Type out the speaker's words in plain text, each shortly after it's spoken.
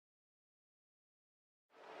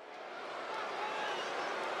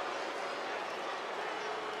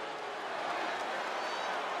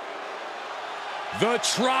The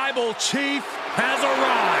Tribal Chief has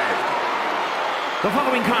arrived. The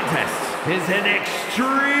following contest is an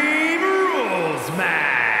Extreme Rules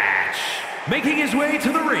match. Making his way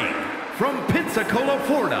to the ring from Pensacola,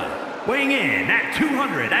 Florida, weighing in at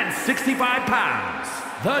 265 pounds,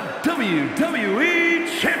 the WWE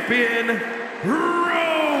Champion,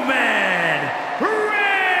 Roman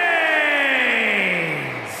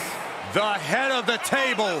Reigns. The head of the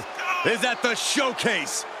table is at the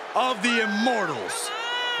showcase of the Immortals.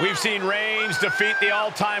 We've seen Reigns defeat the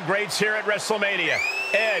all-time greats here at WrestleMania.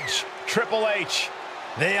 Edge, Triple H,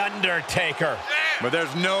 The Undertaker. But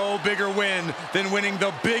there's no bigger win than winning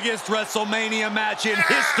the biggest WrestleMania match in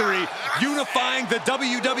history, unifying the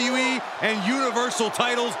WWE and Universal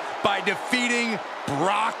titles by defeating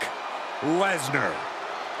Brock Lesnar.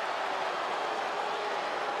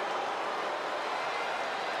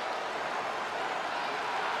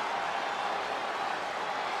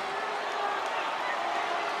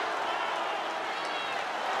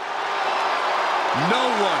 No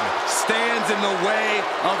one stands in the way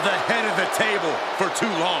of the head of the table for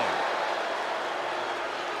too long.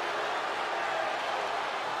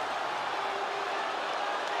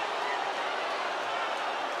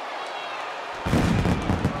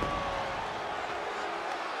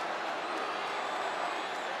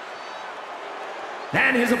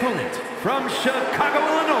 And his opponent from Chicago,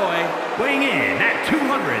 Illinois, weighing in at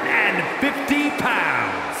 250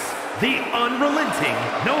 pounds, the unrelenting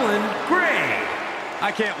Nolan Gray.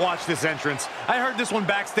 I can't watch this entrance. I heard this one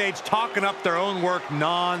backstage talking up their own work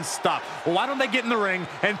non-stop. Well, why don't they get in the ring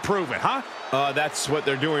and prove it, huh? That's what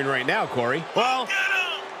they're doing right now, Corey. Well,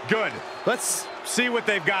 good. Let's see what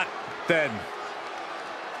they've got then.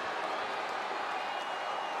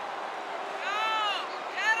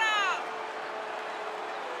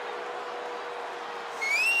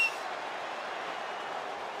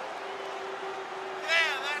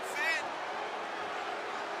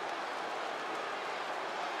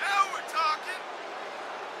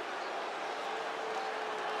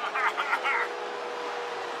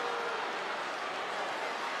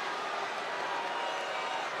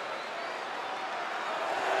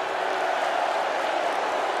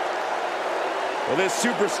 Well, this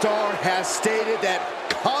superstar has stated that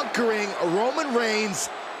conquering Roman Reigns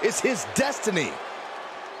is his destiny.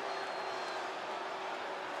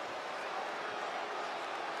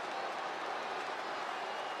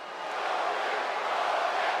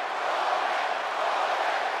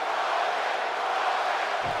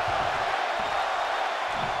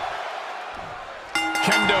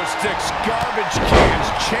 Kendo sticks, garbage cans,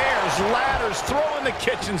 chairs, ladders, throw in the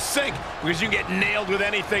kitchen sink because you can get nailed with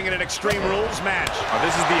anything in an Extreme Rules match. Oh,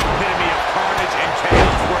 this is the epitome of carnage and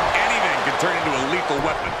chaos where anything can turn into a lethal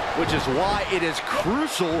weapon. Which is why it is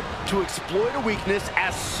crucial to exploit a weakness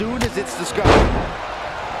as soon as it's discovered.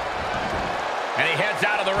 And he heads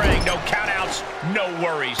out of the ring. No countouts, no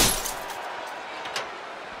worries.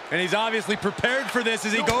 And he's obviously prepared for this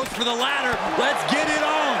as he goes for the ladder. Let's get it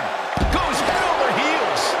on. Goes head over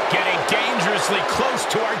heels. Getting dangerously close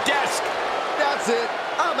to our desk. That's it.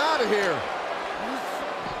 I'm out of here.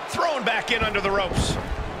 Thrown back in under the ropes.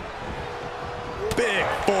 Big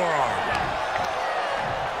forearm.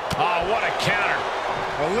 Oh, what a counter.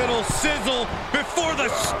 A little sizzle before the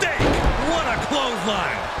stake. What a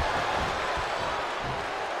clothesline.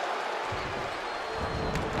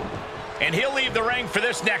 And he'll leave the ring for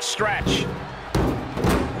this next stretch.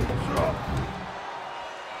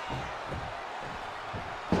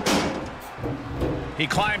 He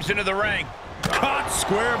climbs into the ring. Caught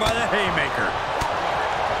square by the haymaker.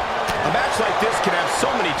 A match like this can have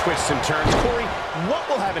so many twists and turns. Corey, what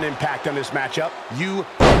will have an impact on this matchup? You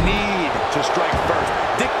need to strike first.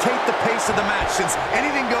 Dictate the pace of the match. Since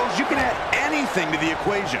anything goes, you can add anything to the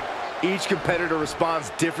equation. Each competitor responds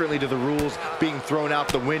differently to the rules being thrown out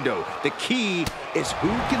the window. The key is who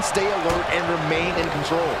can stay alert and remain in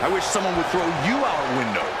control. I wish someone would throw you out a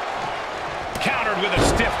window. Countered with a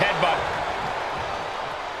stiff headbutt.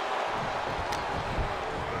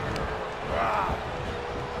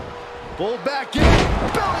 Pulled back in,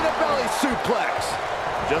 belly-to-belly suplex.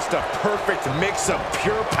 Just a perfect mix of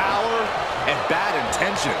pure power and bad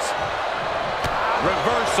intentions.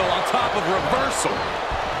 Reversal on top of reversal.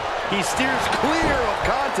 He steers clear of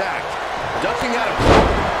contact, ducking out of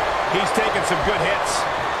cover. He's taking some good hits.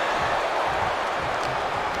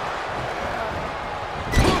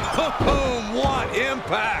 Boom! What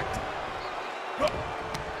impact!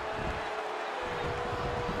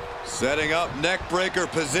 Setting up neck breaker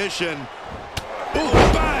position. Ooh,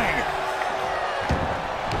 bang!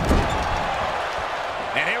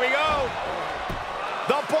 And here we go.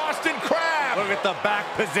 The Boston Crab. Look at the back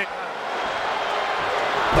position.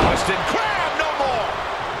 Busted crab, no more.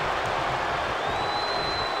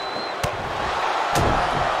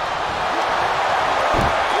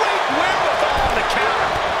 Great wherewithal on the counter.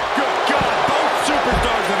 Good God, both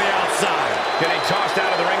superstars on the outside. Getting tossed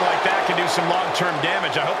out of the ring like that can do some long-term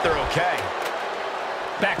damage. I hope they're okay.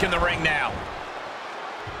 Back in the ring now.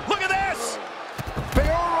 Look at this!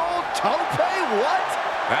 Barrel roll tope? What?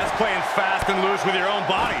 That's playing fast and loose with your own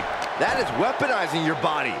body. That is weaponizing your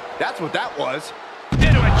body. That's what that was.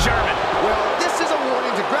 Into a German. Well, this is a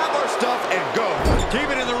warning to grab our stuff and go. Keep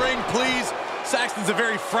it in the ring, please. Saxton's a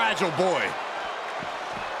very fragile boy.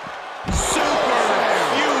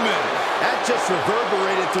 Superhuman. That just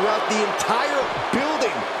reverberated throughout the entire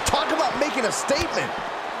building. Talk about making a statement.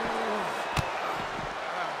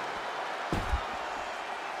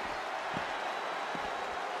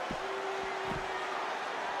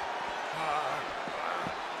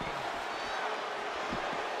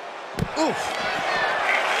 Oof.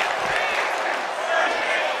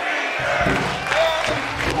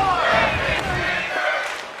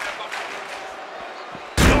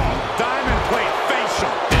 Diamond plate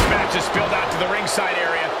facial. This match is spilled out to the ringside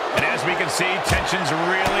area, and as we can see, tension's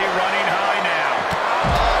really running high now.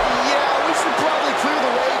 Yeah, we should probably clear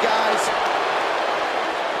the way, guys.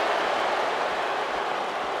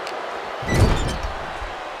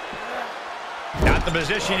 Not the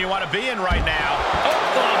position you want to be in right now.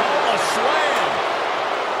 Oklahoma slam.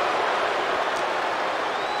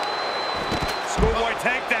 Schoolboy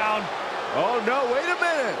takedown. Oh, no, wait a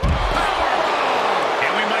minute.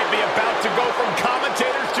 And we might be about to go from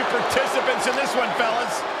commentators to participants in this one,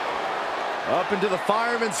 fellas. Up into the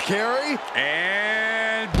fireman's carry.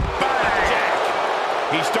 And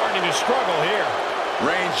bang! He's starting to struggle here.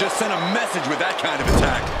 Reigns just sent a message with that kind of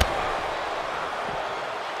attack.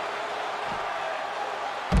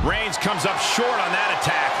 Reigns comes up short on that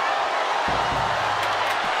attack.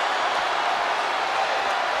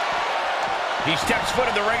 He steps foot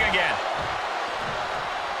in the ring again.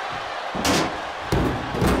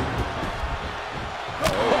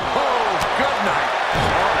 Oh, good night.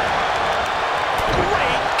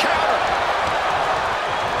 Great counter.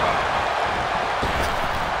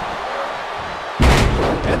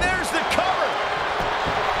 And there's the cover.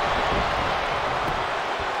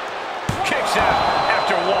 Kicks out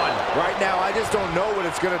after one. Right now, I just don't know what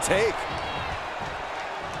it's going to take.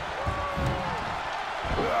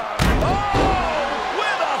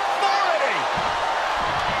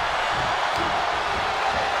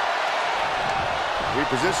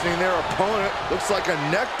 Repositioning their opponent. Looks like a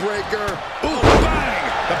neck breaker. Ooh, bang!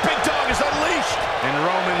 The big dog is unleashed. And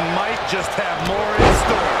Roman might just have more in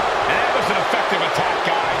store. And that was an effective attack,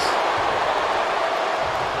 guys.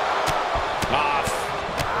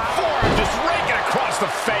 Forearm just raking across the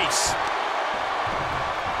face.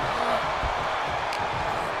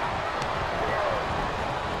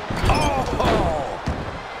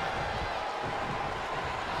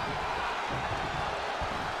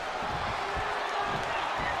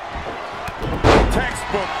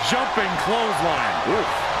 Textbook jumping clothesline.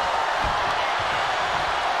 Oof.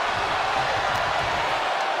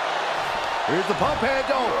 Here's the pump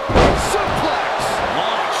handle. Suplex.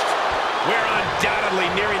 Launched. We're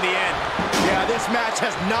undoubtedly nearing the end. Yeah, this match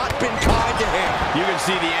has not been kind to him. You can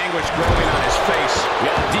see the anguish growing on his face.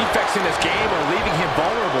 Yeah, defects in this game are leaving him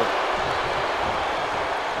vulnerable.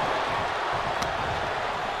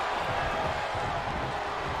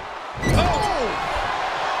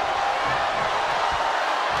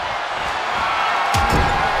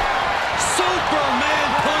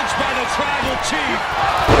 Tribal Chief.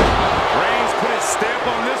 Reigns put his stamp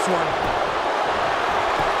on this one.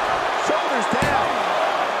 Shoulders down.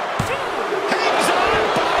 Hangs on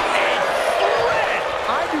by a thread.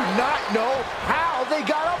 I do not know how they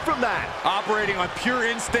got up from that. Operating on pure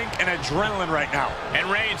instinct and adrenaline right now.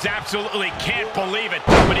 And Reigns absolutely can't believe it,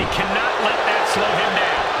 but he cannot let that slow him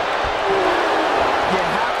down. You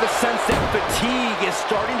have the sense that fatigue is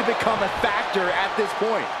starting to become a factor at this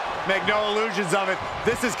point. Make no illusions of it.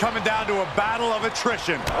 This is coming down to a battle of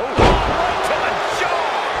attrition. Right to the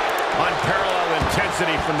jaw. Unparalleled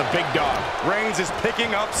intensity from the big dog. Reigns is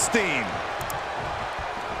picking up steam.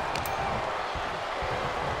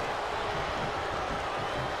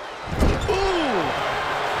 Ooh.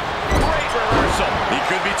 Great reversal. He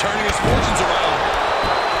could be turning his fortunes around.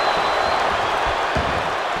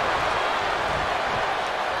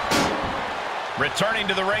 Returning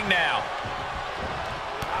to the ring now.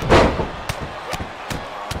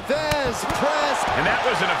 Press. And that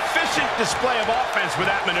was an efficient display of offense with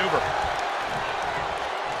that maneuver.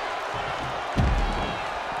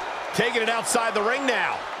 Taking it outside the ring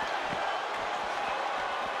now.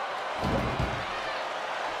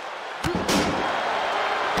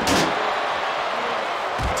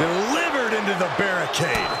 Delivered into the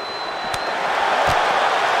barricade.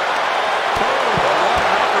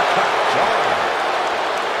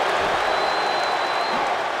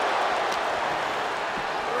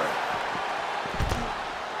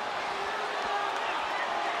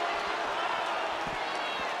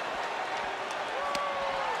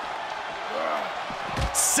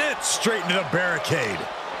 Sent straight into the barricade.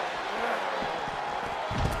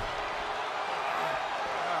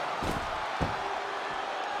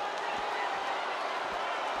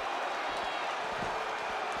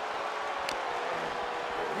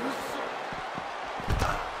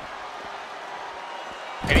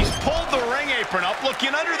 And he's pulled the ring apron up,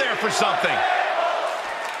 looking under there for something.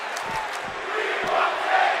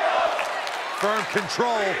 Firm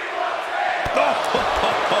control.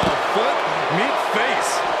 Foot meets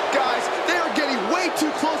face. Guys, they are getting way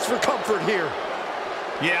too close for comfort here.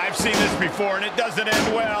 Yeah, I've seen this before, and it doesn't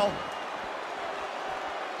end well.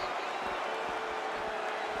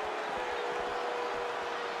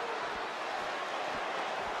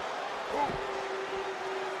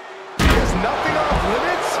 There's nothing off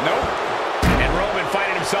limits? Nope. And Roman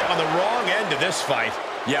finding himself on the wrong end of this fight.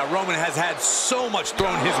 Yeah, Roman has had so much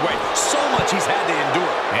thrown his way, so much he's had to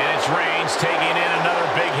endure. And it's Reigns taking in another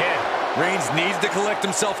big hit. Reigns needs to collect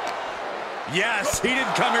himself. Yes, he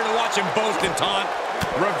didn't come here to watch him boast and taunt.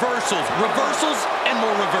 Reversals, reversals, and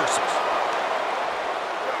more reversals.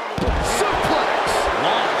 Suplex!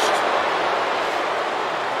 Launched.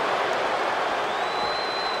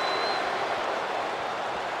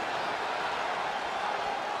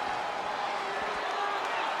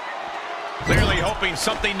 Clearly hoping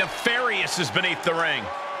something nefarious is beneath the ring.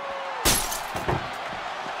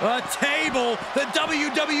 A table. The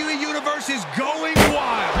WWE Universe is going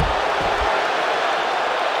wild.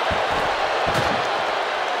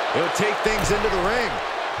 He'll take things into the ring.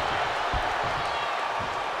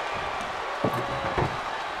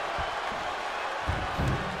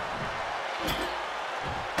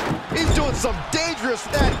 He's doing some dangerous...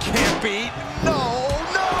 That can't be. No,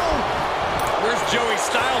 no! Where's Joey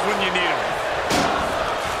Styles when you need him?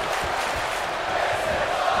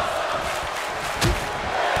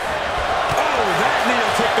 Oh, that knee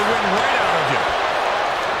will take the wind right out of you.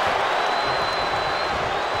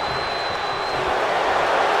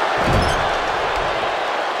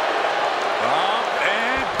 Up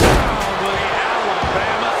and down with the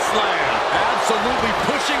Alabama Slam. Absolutely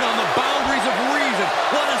pushing on the boundaries of reason.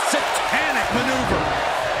 What a satanic maneuver.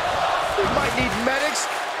 We might need medics,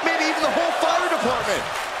 maybe even the whole fire department.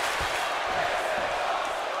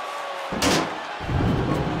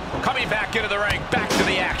 Coming back into the ring, back to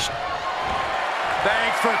the action.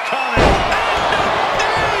 Thanks for coming.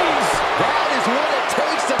 That is what it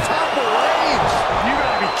takes to topple Reigns. You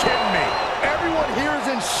gotta be kidding me. Everyone here is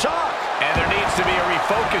in shock. And there needs to be a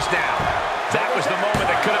refocus now. That was the moment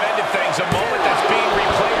that could have ended things, a moment that's being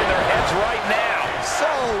replayed in their heads right now. So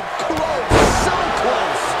close, so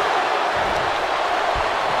close.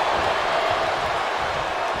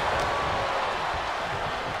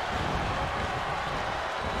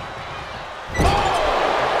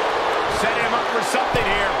 Set him up for something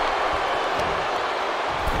here.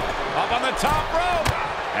 Up on the top rope.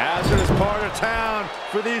 Hazardous part of town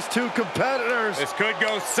for these two competitors. This could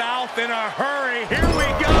go south in a hurry. Here we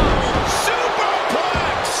go.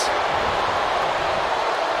 Superplex!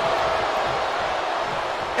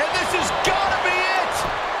 And this has got to be it!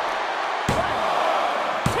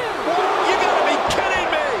 You gotta be kidding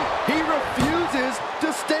me. He refuses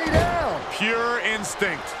to stay down. Pure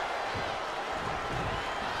instinct.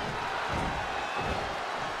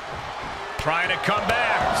 Trying to come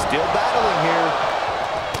back. Still battling here.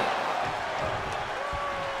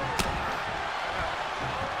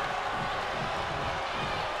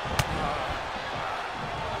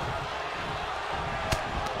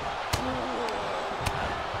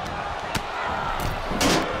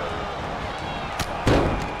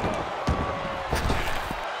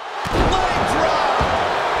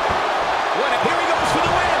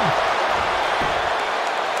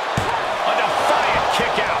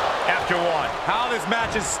 How this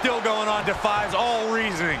match is still going on defies all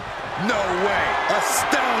reasoning. No way.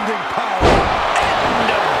 Astounding power. End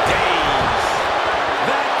of days.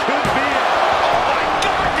 That could be it. Oh my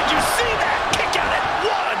God, did you see that? Kick out at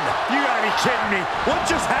one. You gotta be kidding me. What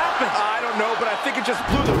just happened? I don't know, but I think it just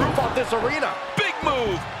blew the roof off this arena. Big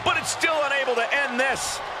move, but it's still unable to end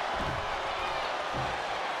this.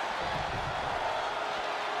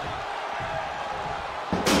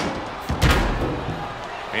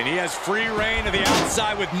 And he has free reign to the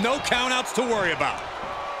outside with no countouts to worry about.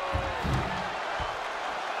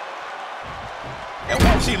 And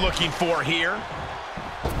what's he looking for here?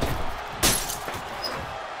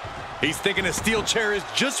 He's thinking a steel chair is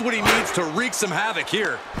just what he needs to wreak some havoc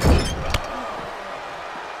here.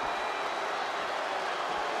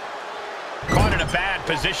 Caught in a bad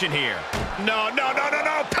position here. No.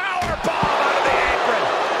 Power bomb out of the apron.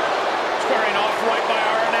 Squaring off right by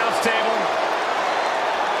our announce table.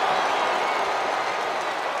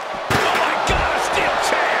 Oh, my God, a steel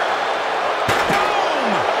chair.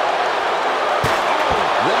 Boom.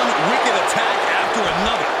 One wicked attack after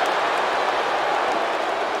another.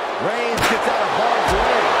 Reigns gets out of harm's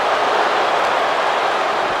way.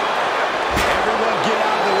 Everyone get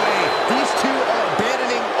out of the way. These two are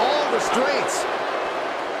abandoning all restraints.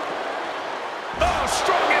 Oh,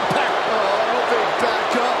 strong impact. Oh, I hope they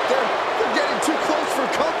back up. They're getting too close for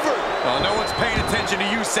comfort. Well, no one's paying attention to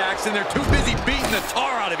you, Saxton. They're too busy beating the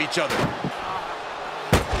tar out of each other.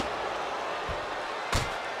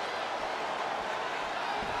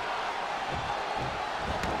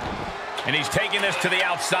 And he's taking this to the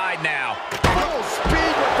outside now. Full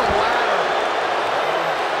speed with the ladder.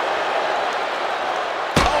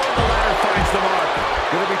 Oh, the ladder finds the mark.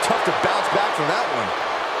 Gonna be tough to bounce back from that one.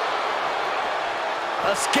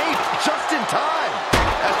 Escaped just in time.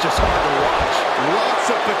 That's just hard to watch. Lots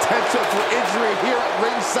of potential for injury here at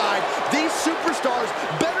ringside. These superstars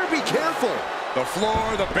better be careful. The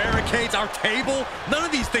floor, the barricades, our table, none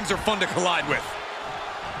of these things are fun to collide with.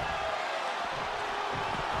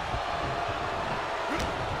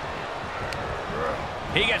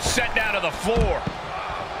 He gets sent down to the floor.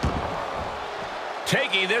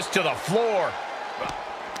 Taking this to the floor.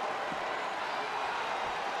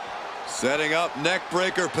 Setting up neck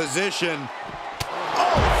breaker position.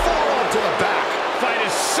 Oh, forearm to the back. Fight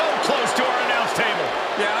is so close to our announce table.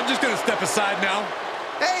 Yeah, I'm just going to step aside now.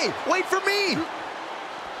 Hey, wait for me.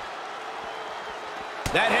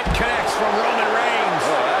 That hit connects from Roman Reigns.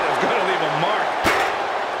 Oh, that is going to leave a mark.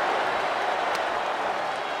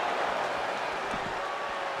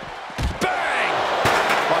 Bang!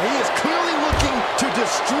 Well, he is clearly looking to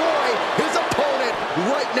destroy his opponent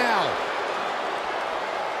right now.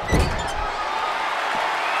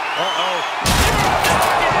 Uh-oh.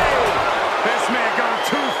 This man gone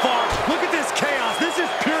too far. Look at this chaos. This is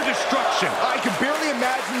pure destruction. I can barely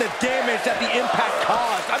imagine the damage that the impact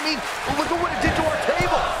caused. I mean, look at what it did to our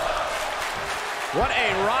table. What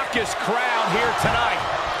a raucous crowd here tonight.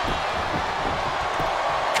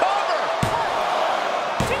 Cover!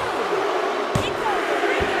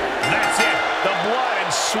 That's it. The blood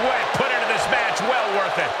and sweat put into this match, well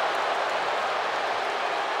worth it.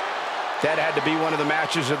 That had to be one of the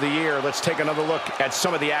matches of the year. Let's take another look at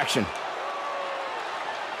some of the action.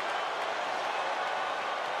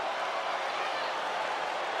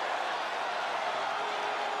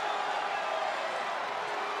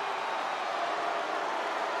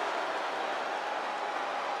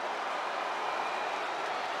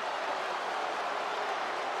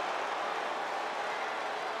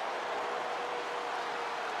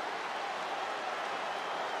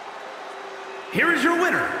 Here is your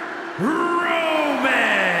winner,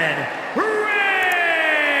 Roman Reigns!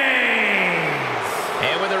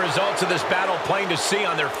 And with the results of this battle plain to see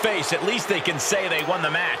on their face, at least they can say they won the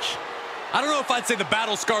match. I don't know if I'd say the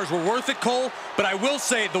battle scars were worth it, Cole, but I will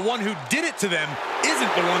say the one who did it to them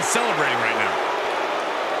isn't the one celebrating right now.